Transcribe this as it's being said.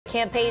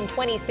Campaign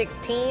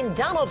 2016,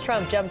 Donald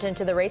Trump jumped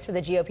into the race for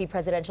the GOP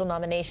presidential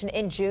nomination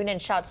in June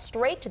and shot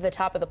straight to the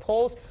top of the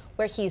polls,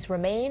 where he's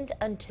remained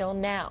until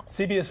now.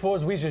 CBS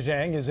 4's Weijia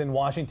Zhang is in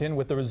Washington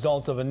with the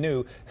results of a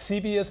new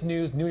CBS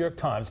News New York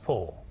Times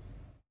poll.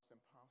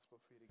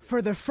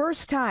 For the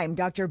first time,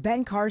 Dr.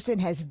 Ben Carson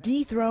has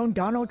dethroned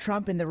Donald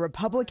Trump in the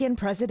Republican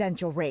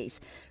presidential race.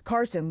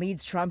 Carson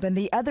leads Trump and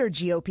the other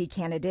GOP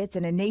candidates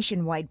in a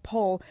nationwide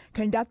poll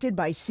conducted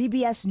by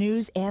CBS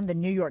News and the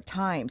New York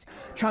Times.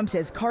 Trump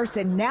says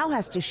Carson now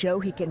has to show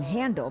he can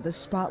handle the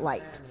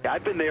spotlight.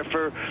 I've been there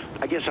for,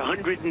 I guess,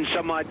 100 and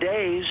some odd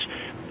days.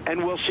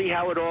 And we'll see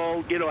how it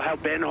all, how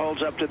Ben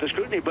holds up to the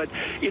scrutiny. But,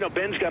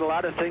 Ben's got a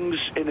lot of things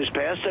in his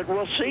past that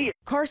we'll see.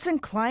 Carson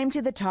climbed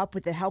to the top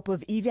with the help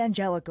of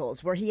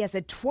evangelicals, where he has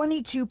a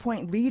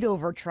 22-point lead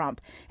over Trump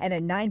and a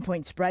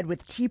 9-point spread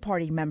with Tea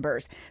Party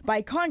members.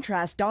 By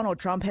contrast, Donald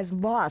Trump has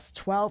lost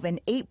 12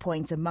 and 8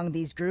 points among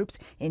these groups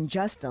in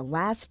just the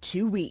last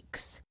 2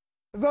 weeks.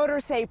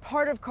 Voters say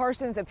part of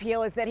Carson's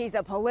appeal is that he's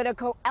a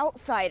political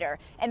outsider,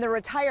 and the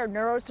retired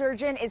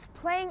neurosurgeon is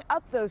playing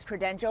up those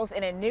credentials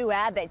in a new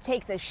ad that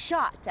takes a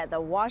shot at the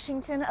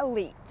Washington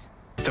elite.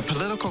 The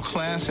political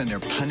class and their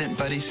pundit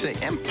buddies say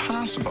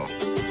impossible.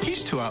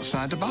 He's too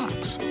outside the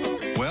box.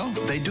 Well,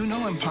 they do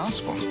know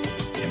impossible.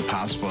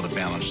 Impossible to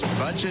balance the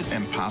budget,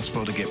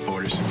 impossible to get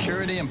border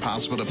security,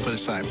 impossible to put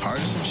aside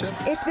partisanship.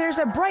 If there's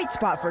a bright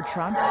spot for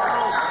Trump,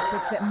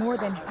 it's that more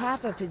than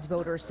half of his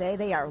voters say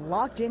they are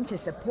locked in to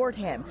support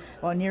him,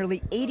 while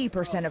nearly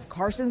 80% of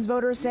Carson's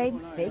voters say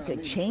they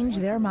could change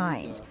their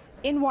minds.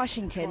 In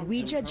Washington,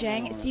 Weijia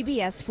Zhang,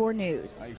 CBS 4 News.